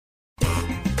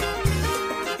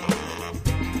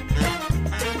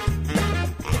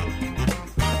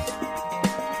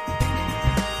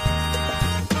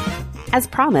As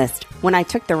promised, when I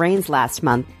took the reins last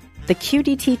month, the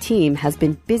QDT team has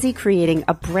been busy creating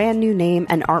a brand new name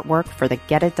and artwork for the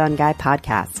Get It Done Guy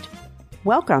podcast.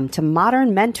 Welcome to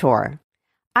Modern Mentor.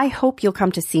 I hope you'll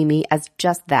come to see me as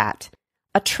just that,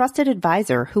 a trusted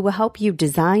advisor who will help you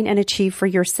design and achieve for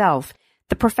yourself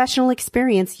the professional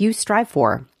experience you strive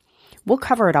for. We'll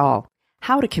cover it all: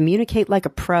 how to communicate like a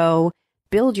pro,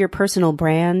 build your personal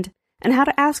brand, and how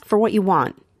to ask for what you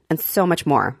want, and so much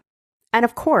more. And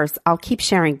of course, I'll keep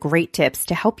sharing great tips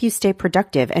to help you stay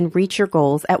productive and reach your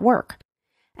goals at work.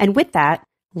 And with that,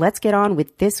 let's get on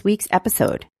with this week's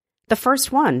episode, the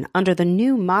first one under the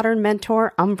new Modern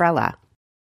Mentor umbrella.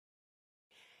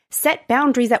 Set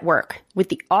boundaries at work with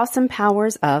the awesome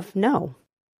powers of no.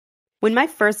 When my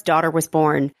first daughter was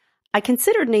born, I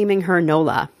considered naming her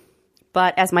Nola.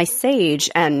 But as my sage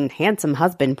and handsome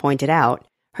husband pointed out,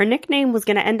 her nickname was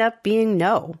going to end up being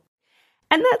No.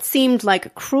 And that seemed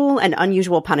like cruel and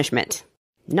unusual punishment.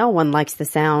 No one likes the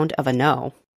sound of a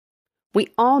no. We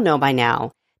all know by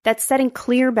now that setting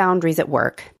clear boundaries at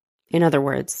work, in other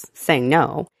words, saying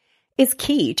no, is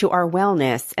key to our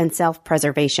wellness and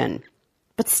self-preservation.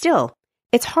 But still,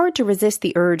 it's hard to resist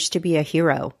the urge to be a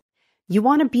hero. You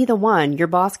want to be the one your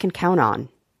boss can count on,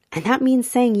 and that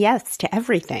means saying yes to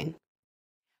everything.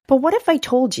 But what if I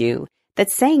told you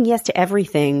that saying yes to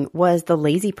everything was the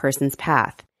lazy person's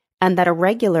path, and that a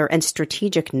regular and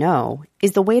strategic no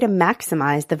is the way to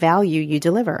maximize the value you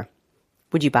deliver?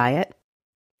 Would you buy it?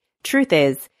 Truth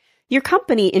is, your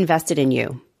company invested in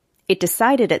you. It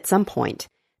decided at some point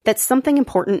that something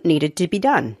important needed to be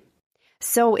done.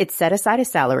 So it set aside a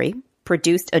salary,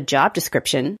 produced a job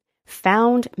description,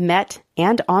 found, met,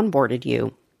 and onboarded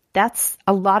you. That's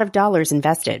a lot of dollars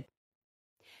invested.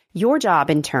 Your job,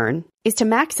 in turn, is to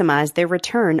maximize their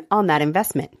return on that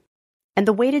investment. And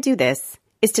the way to do this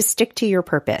is to stick to your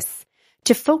purpose,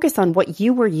 to focus on what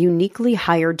you were uniquely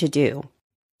hired to do.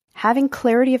 Having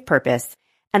clarity of purpose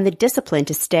and the discipline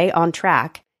to stay on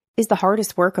track is the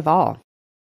hardest work of all.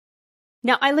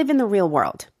 Now, I live in the real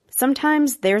world.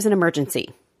 Sometimes there's an emergency.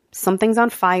 Something's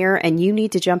on fire and you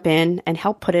need to jump in and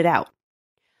help put it out.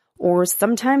 Or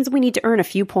sometimes we need to earn a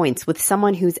few points with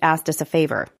someone who's asked us a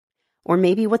favor. Or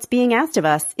maybe what's being asked of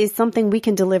us is something we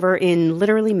can deliver in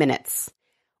literally minutes.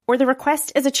 Or the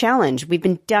request is a challenge we've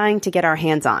been dying to get our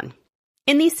hands on.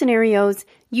 In these scenarios,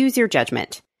 use your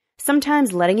judgment.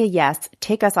 Sometimes letting a yes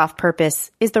take us off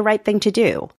purpose is the right thing to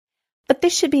do. But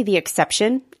this should be the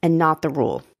exception and not the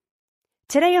rule.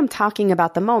 Today I'm talking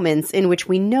about the moments in which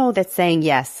we know that saying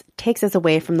yes takes us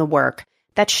away from the work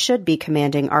that should be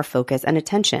commanding our focus and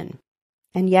attention.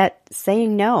 And yet,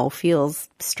 saying no feels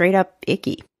straight up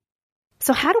icky.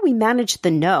 So how do we manage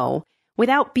the no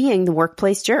without being the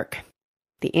workplace jerk?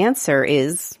 The answer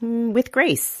is with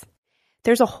grace.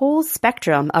 There's a whole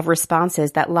spectrum of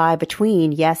responses that lie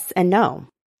between yes and no.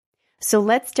 So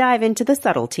let's dive into the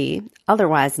subtlety,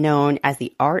 otherwise known as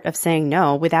the art of saying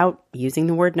no without using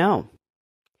the word no.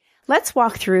 Let's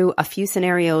walk through a few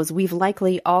scenarios we've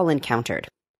likely all encountered.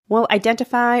 We'll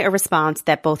identify a response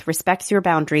that both respects your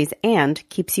boundaries and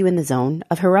keeps you in the zone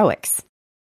of heroics.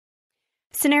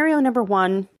 Scenario number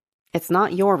 1, it's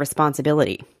not your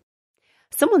responsibility.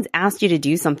 Someone's asked you to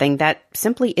do something that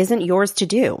simply isn't yours to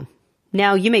do.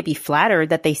 Now, you may be flattered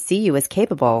that they see you as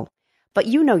capable, but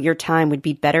you know your time would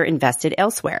be better invested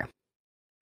elsewhere.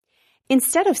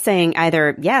 Instead of saying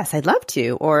either, yes, I'd love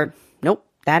to, or nope,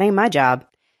 that ain't my job,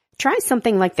 try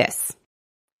something like this.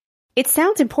 It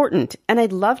sounds important, and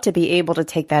I'd love to be able to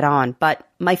take that on, but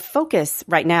my focus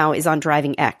right now is on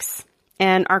driving X,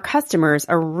 and our customers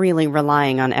are really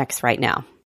relying on X right now.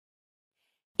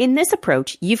 In this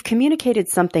approach, you've communicated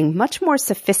something much more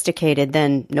sophisticated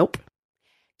than nope.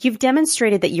 You've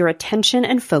demonstrated that your attention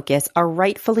and focus are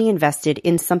rightfully invested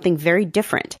in something very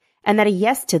different, and that a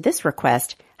yes to this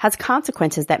request has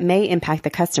consequences that may impact the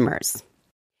customers.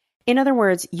 In other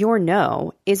words, your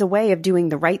no is a way of doing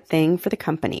the right thing for the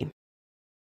company.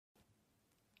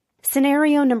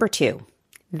 Scenario number 2.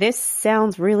 This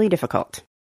sounds really difficult.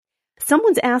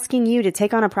 Someone's asking you to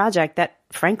take on a project that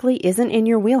frankly isn't in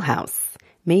your wheelhouse.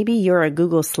 Maybe you're a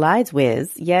Google Slides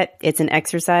whiz, yet it's an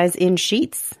exercise in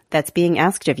Sheets that's being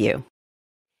asked of you.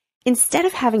 Instead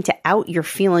of having to out your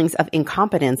feelings of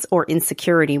incompetence or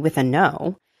insecurity with a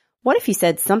no, what if you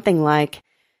said something like,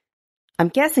 I'm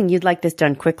guessing you'd like this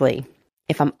done quickly.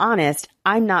 If I'm honest,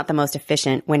 I'm not the most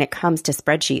efficient when it comes to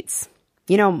spreadsheets.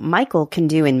 You know, Michael can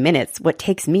do in minutes what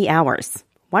takes me hours.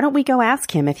 Why don't we go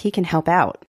ask him if he can help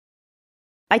out?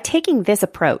 By taking this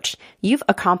approach, you've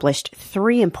accomplished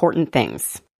 3 important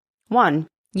things. 1,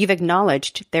 you've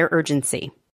acknowledged their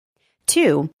urgency.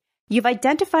 2, You've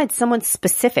identified someone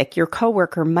specific your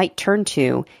coworker might turn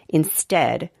to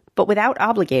instead, but without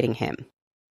obligating him.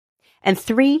 And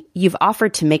 3, you've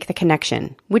offered to make the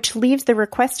connection, which leaves the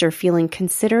requester feeling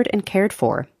considered and cared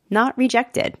for, not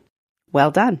rejected.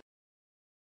 Well done.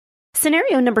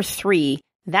 Scenario number 3,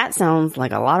 that sounds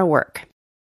like a lot of work.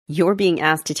 You're being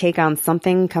asked to take on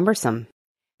something cumbersome.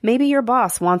 Maybe your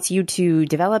boss wants you to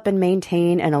develop and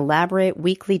maintain an elaborate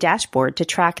weekly dashboard to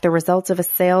track the results of a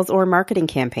sales or marketing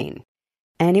campaign,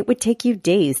 and it would take you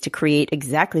days to create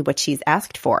exactly what she's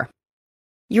asked for.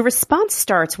 Your response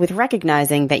starts with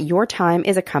recognizing that your time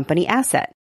is a company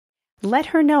asset. Let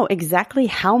her know exactly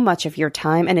how much of your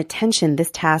time and attention this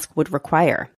task would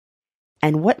require,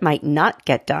 and what might not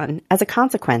get done as a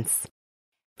consequence.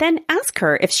 Then ask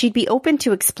her if she'd be open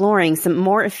to exploring some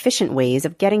more efficient ways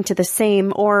of getting to the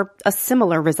same or a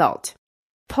similar result.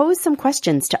 Pose some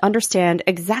questions to understand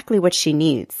exactly what she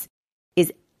needs.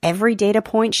 Is every data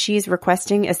point she's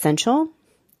requesting essential?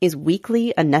 Is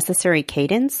weekly a necessary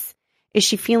cadence? Is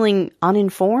she feeling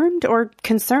uninformed or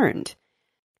concerned?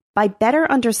 By better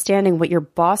understanding what your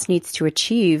boss needs to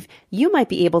achieve, you might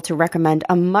be able to recommend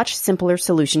a much simpler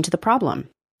solution to the problem.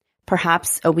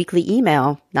 Perhaps a weekly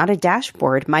email, not a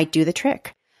dashboard, might do the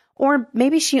trick. Or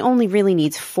maybe she only really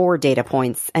needs 4 data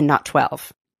points and not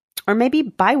 12. Or maybe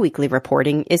biweekly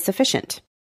reporting is sufficient.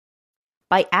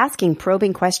 By asking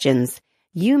probing questions,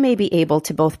 you may be able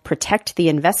to both protect the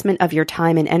investment of your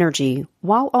time and energy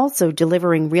while also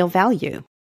delivering real value.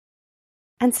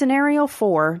 And scenario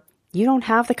 4, you don't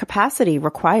have the capacity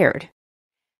required.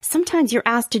 Sometimes you're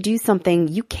asked to do something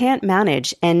you can't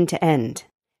manage end to end.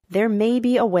 There may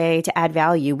be a way to add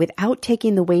value without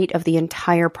taking the weight of the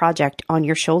entire project on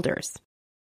your shoulders.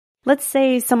 Let's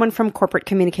say someone from corporate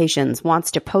communications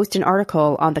wants to post an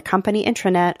article on the company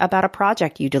intranet about a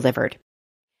project you delivered.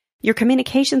 Your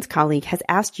communications colleague has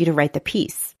asked you to write the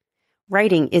piece.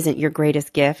 Writing isn't your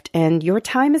greatest gift, and your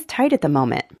time is tight at the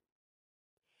moment.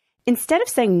 Instead of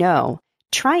saying no,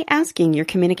 try asking your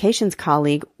communications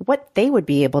colleague what they would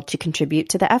be able to contribute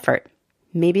to the effort.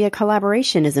 Maybe a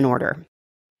collaboration is in order.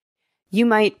 You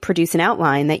might produce an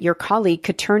outline that your colleague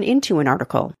could turn into an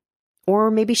article. Or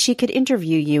maybe she could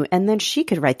interview you and then she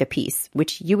could write the piece,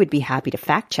 which you would be happy to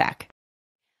fact check.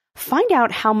 Find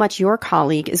out how much your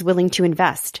colleague is willing to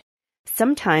invest.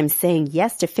 Sometimes saying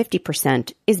yes to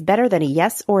 50% is better than a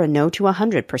yes or a no to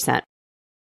 100%.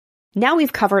 Now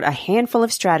we've covered a handful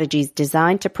of strategies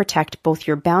designed to protect both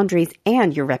your boundaries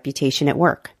and your reputation at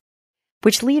work.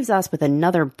 Which leaves us with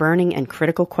another burning and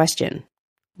critical question.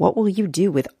 What will you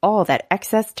do with all that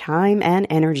excess time and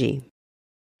energy?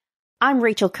 I'm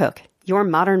Rachel Cook, your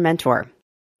modern mentor.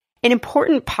 An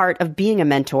important part of being a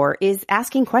mentor is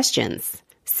asking questions.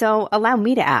 So allow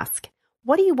me to ask,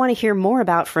 what do you want to hear more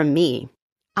about from me?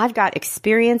 I've got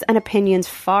experience and opinions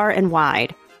far and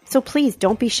wide, so please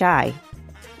don't be shy.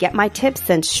 Get my tips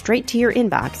sent straight to your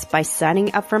inbox by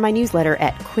signing up for my newsletter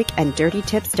at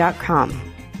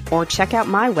quickanddirtytips.com. Or check out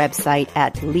my website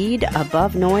at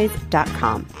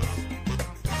leadabovenoise.com.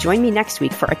 Join me next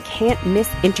week for a can't-miss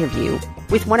interview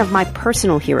with one of my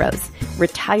personal heroes,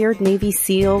 retired Navy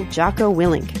SEAL Jocko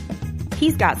Willink.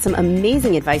 He's got some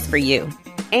amazing advice for you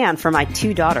and for my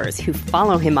 2 daughters who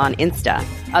follow him on Insta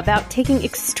about taking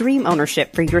extreme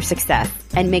ownership for your success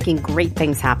and making great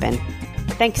things happen.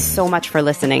 Thanks so much for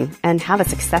listening and have a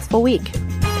successful week.